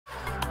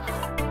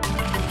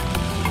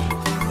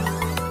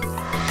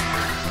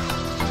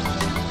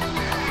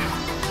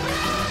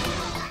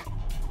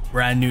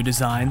Brand new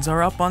designs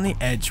are up on the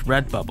Edge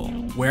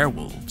Redbubble,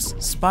 werewolves,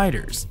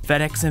 spiders,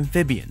 FedEx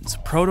amphibians,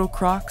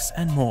 proto-crocs,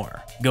 and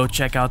more. Go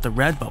check out the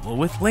Redbubble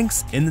with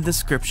links in the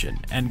description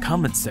and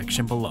comment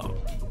section below.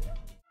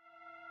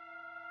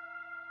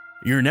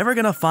 You're never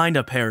gonna find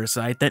a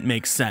parasite that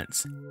makes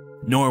sense,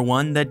 nor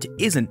one that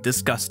isn't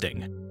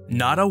disgusting.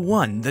 Not a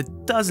one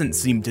that doesn't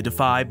seem to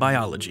defy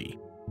biology.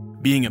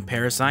 Being a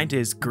parasite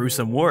is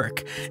gruesome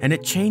work, and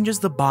it changes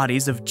the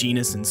bodies of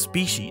genus and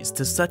species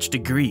to such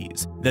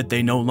degrees that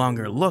they no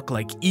longer look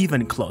like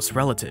even close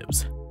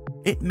relatives.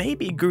 It may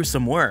be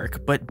gruesome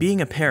work, but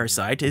being a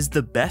parasite is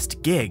the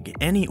best gig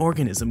any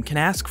organism can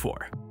ask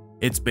for.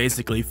 It's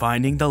basically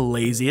finding the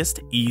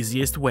laziest,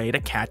 easiest way to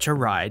catch a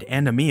ride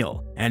and a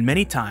meal, and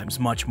many times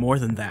much more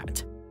than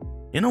that.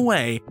 In a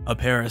way, a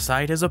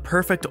parasite is a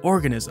perfect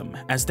organism,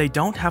 as they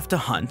don't have to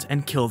hunt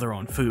and kill their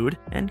own food,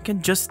 and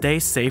can just stay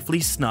safely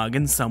snug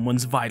in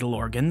someone's vital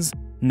organs,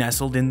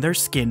 nestled in their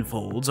skin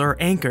folds or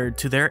anchored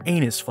to their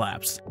anus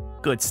flaps.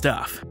 Good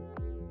stuff.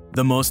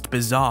 The most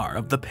bizarre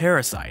of the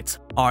parasites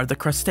are the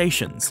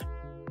crustaceans.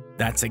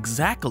 That's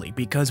exactly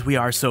because we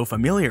are so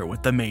familiar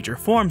with the major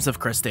forms of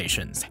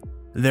crustaceans.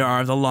 There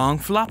are the long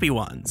floppy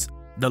ones,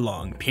 the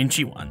long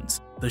pinchy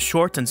ones, the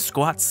short and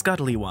squat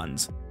scuttly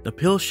ones, the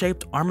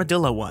pill-shaped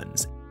armadillo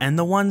ones, and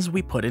the ones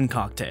we put in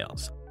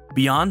cocktails.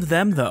 Beyond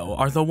them, though,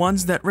 are the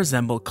ones that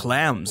resemble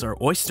clams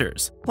or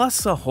oysters,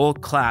 plus a whole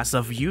class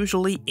of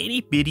usually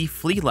itty-bitty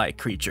flea-like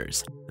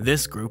creatures.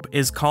 This group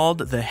is called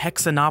the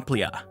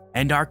Hexanoplia,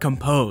 and are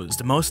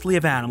composed mostly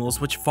of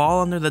animals which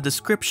fall under the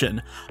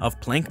description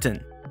of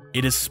plankton.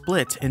 It is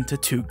split into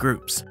two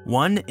groups.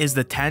 One is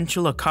the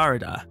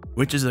Tantulocarida,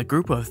 which is a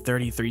group of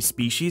 33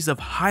 species of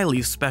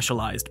highly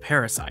specialized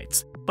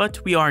parasites, but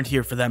we aren't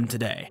here for them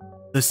today.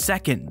 The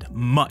second,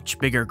 much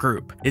bigger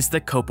group is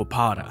the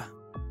Copepods.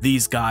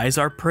 These guys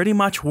are pretty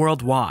much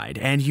worldwide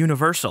and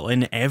universal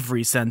in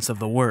every sense of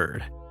the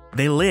word.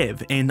 They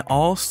live in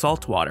all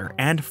saltwater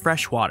and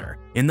freshwater,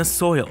 in the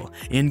soil,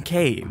 in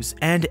caves,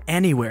 and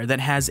anywhere that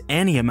has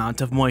any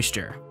amount of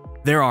moisture.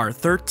 There are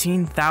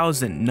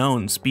 13,000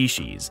 known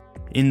species.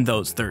 In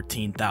those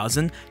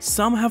 13,000,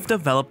 some have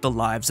developed the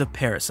lives of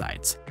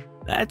parasites.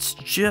 That's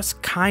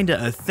just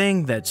kinda a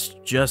thing that's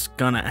just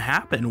gonna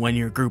happen when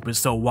your group is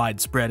so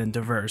widespread and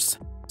diverse.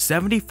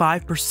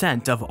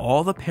 75% of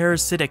all the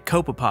parasitic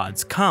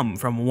copepods come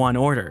from one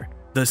order,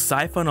 the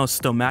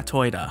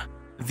Siphon-Mouthed.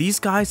 These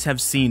guys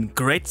have seen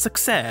great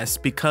success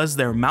because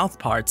their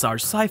mouthparts are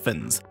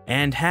siphons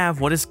and have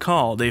what is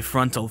called a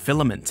frontal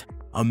filament,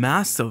 a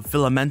mass of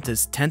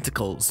filamentous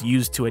tentacles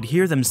used to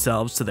adhere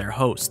themselves to their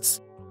hosts.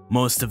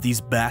 Most of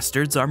these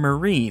bastards are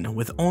marine,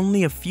 with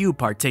only a few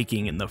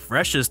partaking in the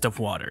freshest of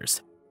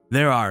waters.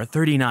 There are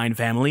 39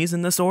 families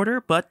in this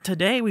order, but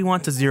today we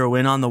want to zero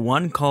in on the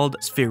one called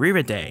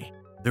Sphaeridae.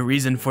 The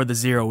reason for the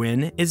zero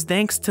in is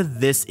thanks to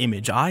this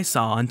image I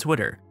saw on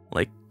Twitter.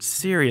 Like,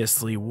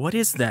 seriously, what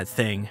is that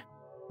thing?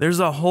 There's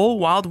a whole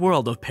wild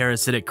world of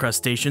parasitic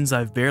crustaceans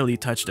I've barely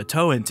touched a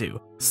toe into,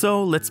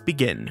 so let's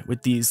begin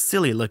with these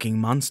silly-looking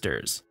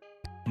monsters.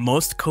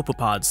 Most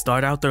copepods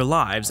start out their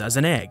lives as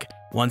an egg.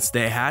 Once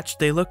they hatch,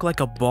 they look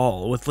like a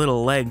ball with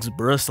little legs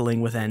bristling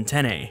with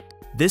antennae.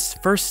 This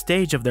first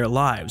stage of their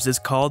lives is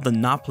called the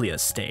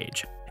nauplius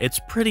stage. It's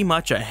pretty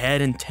much a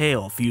head and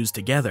tail fused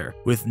together,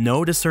 with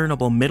no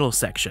discernible middle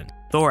section,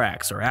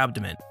 thorax or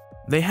abdomen.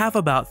 They have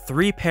about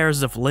 3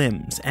 pairs of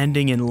limbs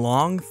ending in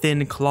long,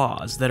 thin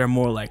claws that are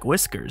more like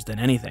whiskers than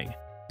anything.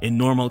 In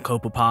normal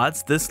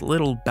copepods, this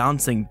little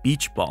bouncing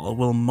beach ball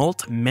will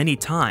molt many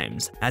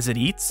times as it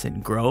eats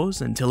and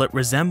grows until it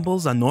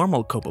resembles a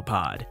normal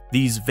copepod,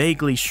 these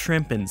vaguely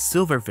shrimp and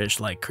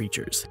silverfish-like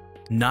creatures.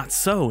 Not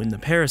so in the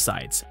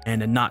parasites,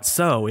 and not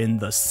so in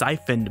the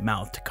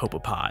siphon-mouthed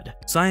copepod,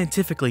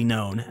 scientifically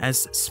known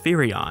as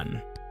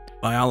Spherion.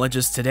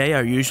 Biologists today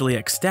are usually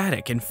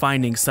ecstatic in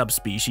finding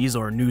subspecies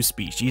or new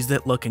species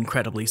that look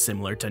incredibly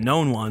similar to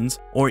known ones,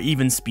 or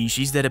even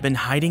species that have been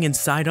hiding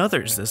inside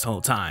others this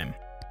whole time.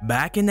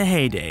 Back in the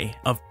heyday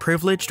of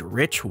privileged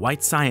rich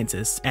white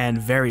scientists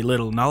and very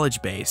little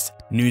knowledge base,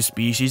 new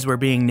species were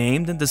being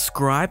named and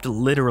described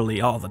literally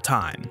all the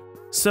time.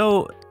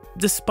 So,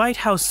 despite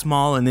how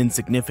small and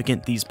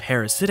insignificant these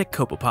parasitic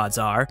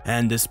copepods are,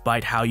 and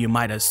despite how you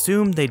might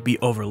assume they'd be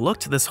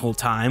overlooked this whole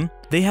time,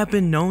 they have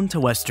been known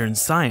to Western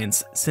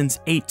science since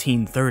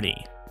 1830.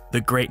 The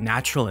great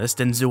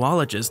naturalist and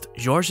zoologist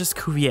Georges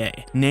Cuvier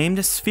named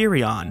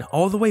Spherion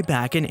all the way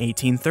back in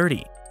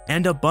 1830.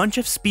 And a bunch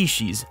of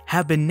species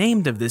have been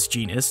named of this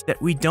genus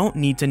that we don't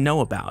need to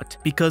know about,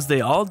 because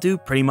they all do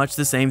pretty much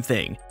the same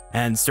thing,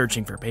 and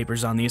searching for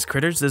papers on these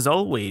critters is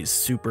always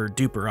super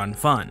duper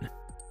unfun.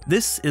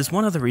 This is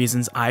one of the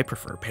reasons I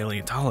prefer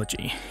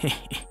paleontology.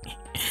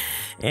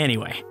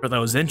 Anyway, for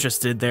those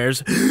interested,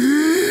 there's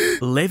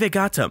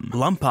Levigatum,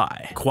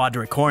 Lumpi,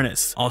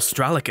 Quadricornis,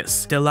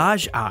 Australicus,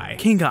 Delagii,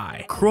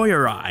 Kingi,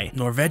 Croyeri,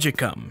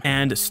 Norvegicum,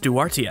 and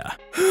Stuartia.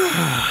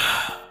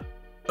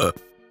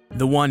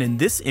 The one in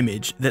this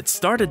image that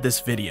started this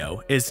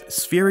video is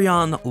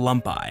Spherion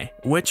lumpi,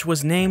 which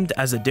was named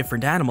as a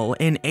different animal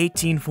in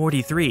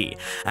 1843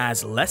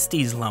 as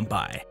Lestes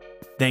lumpi.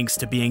 Thanks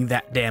to being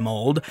that damn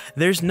old,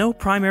 there's no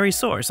primary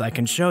source I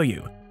can show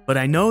you, but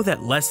I know that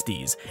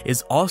Lestes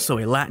is also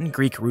a Latin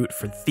Greek root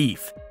for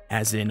thief,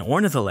 as in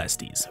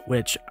Ornitholestes,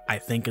 which I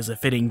think is a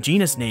fitting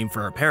genus name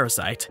for a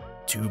parasite.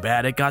 Too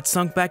bad it got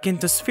sunk back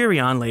into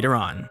Spherion later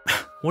on.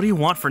 What do you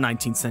want for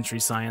 19th century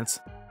science?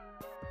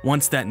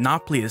 Once that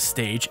nauplius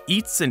stage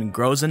eats and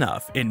grows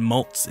enough, it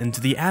molts into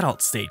the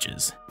adult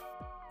stages.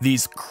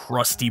 These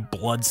crusty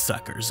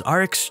bloodsuckers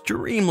are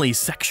extremely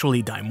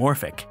sexually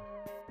dimorphic.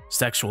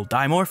 Sexual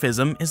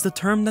dimorphism is the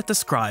term that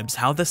describes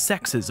how the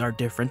sexes are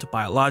different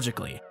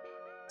biologically.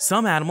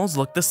 Some animals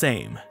look the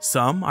same,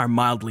 some are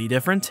mildly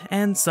different,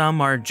 and some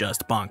are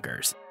just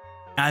bonkers.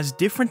 As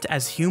different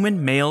as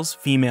human males,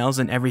 females,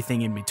 and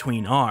everything in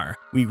between are,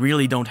 we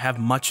really don't have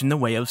much in the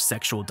way of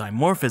sexual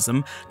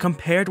dimorphism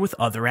compared with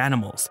other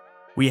animals.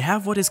 We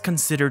have what is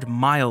considered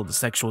mild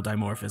sexual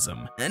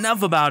dimorphism.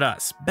 Enough about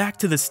us, back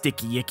to the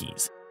sticky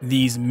ickies.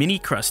 These mini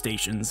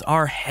crustaceans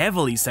are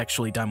heavily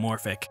sexually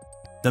dimorphic.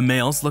 The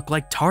males look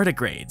like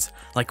tardigrades,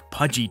 like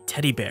pudgy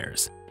teddy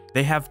bears.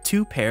 They have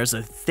 2 pairs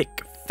of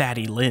thick,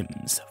 fatty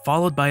limbs,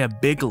 followed by a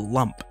big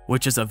lump,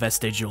 which is a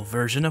vestigial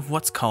version of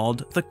what's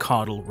called the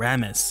caudal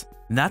ramus.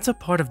 That's a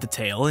part of the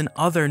tail in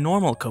other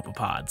normal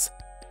copepods.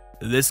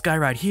 This guy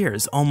right here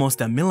is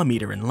almost a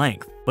millimeter in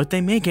length, but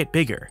they may get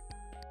bigger.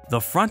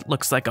 The front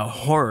looks like a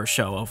horror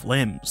show of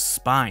limbs,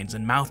 spines,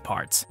 and mouth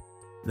parts.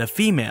 The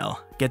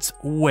female gets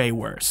way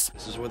worse.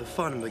 This is where the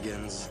fun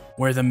begins.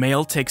 Where the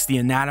male takes the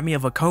anatomy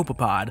of a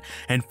copepod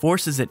and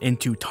forces it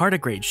into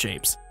tardigrade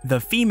shapes, the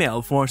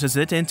female forces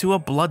it into a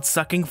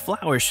blood-sucking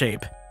flower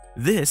shape.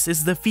 This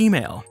is the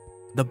female.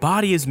 The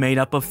body is made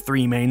up of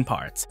 3 main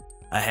parts: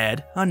 a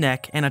head, a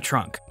neck, and a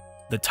trunk.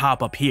 The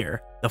top up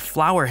here, the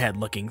flower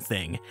head-looking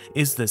thing,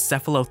 is the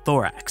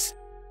cephalothorax.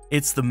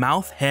 It's the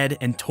mouth, head,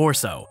 and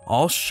torso,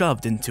 all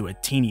shoved into a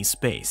teeny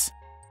space.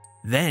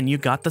 Then you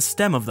got the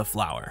stem of the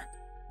flower.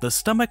 The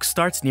stomach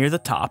starts near the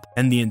top,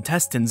 and the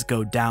intestines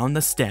go down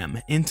the stem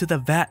into the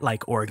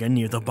vat-like organ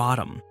near the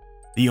bottom.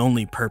 The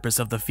only purpose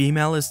of the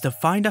female is to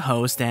find a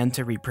host and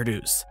to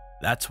reproduce.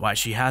 That's why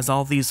she has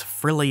all these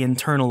frilly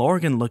internal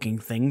organ-looking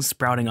things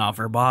sprouting off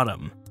her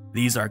bottom.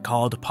 These are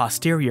called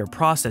posterior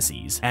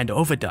processes and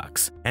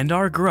oviducts, and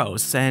are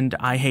gross, and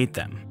I hate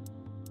them.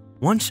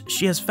 Once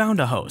she has found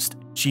a host,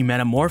 she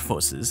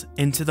metamorphoses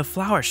into the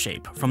flower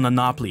shape from the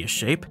nauplius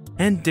shape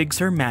and digs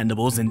her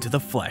mandibles into the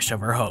flesh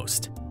of her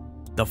host.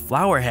 The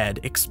flower head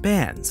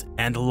expands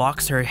and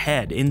locks her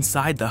head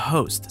inside the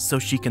host so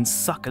she can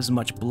suck as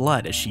much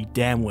blood as she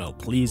damn well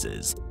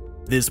pleases.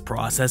 This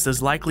process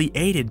is likely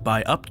aided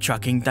by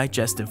upchucking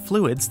digestive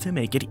fluids to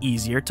make it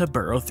easier to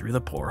burrow through the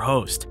poor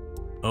host.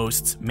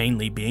 Hosts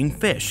mainly being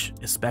fish,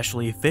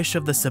 especially fish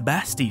of the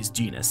Sebastes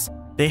genus.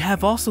 They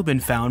have also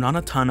been found on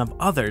a ton of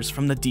others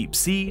from the deep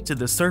sea to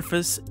the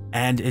surface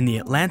and in the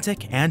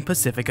Atlantic and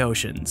Pacific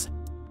Oceans.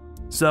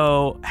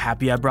 So,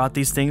 happy I brought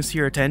these things to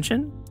your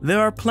attention? There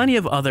are plenty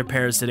of other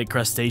parasitic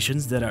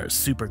crustaceans that are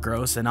super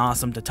gross and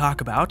awesome to talk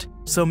about,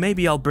 so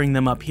maybe I'll bring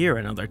them up here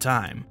another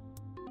time.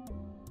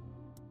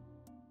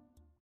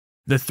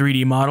 The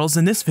 3D models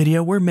in this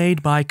video were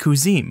made by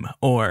Kuzim,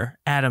 or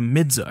Adam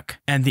Midzuk,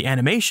 and the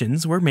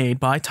animations were made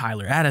by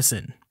Tyler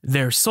Addison.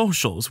 Their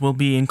socials will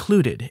be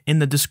included in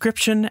the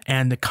description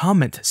and the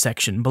comment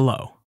section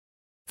below.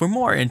 For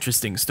more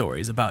interesting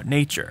stories about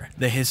nature,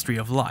 the history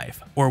of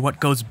life, or what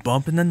goes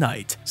bump in the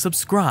night,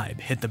 subscribe,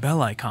 hit the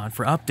bell icon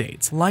for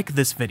updates, like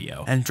this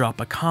video, and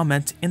drop a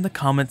comment in the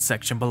comment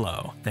section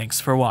below.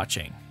 Thanks for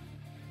watching.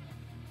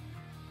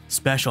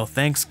 Special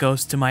thanks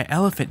goes to my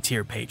elephant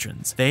tier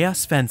patrons, Thea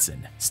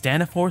Svensson,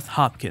 Staniforth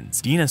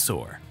Hopkins,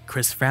 Dinosaur,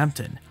 Chris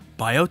Frampton,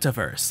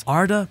 Biotaverse,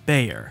 Arda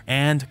Bayer,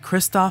 and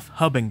Christoph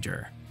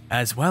Hubbinger,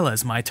 as well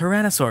as my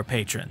Tyrannosaur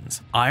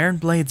patrons, Iron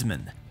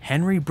Bladesman,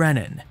 Henry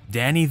Brennan,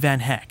 Danny Van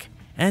Heck,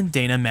 and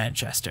Dana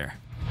Manchester.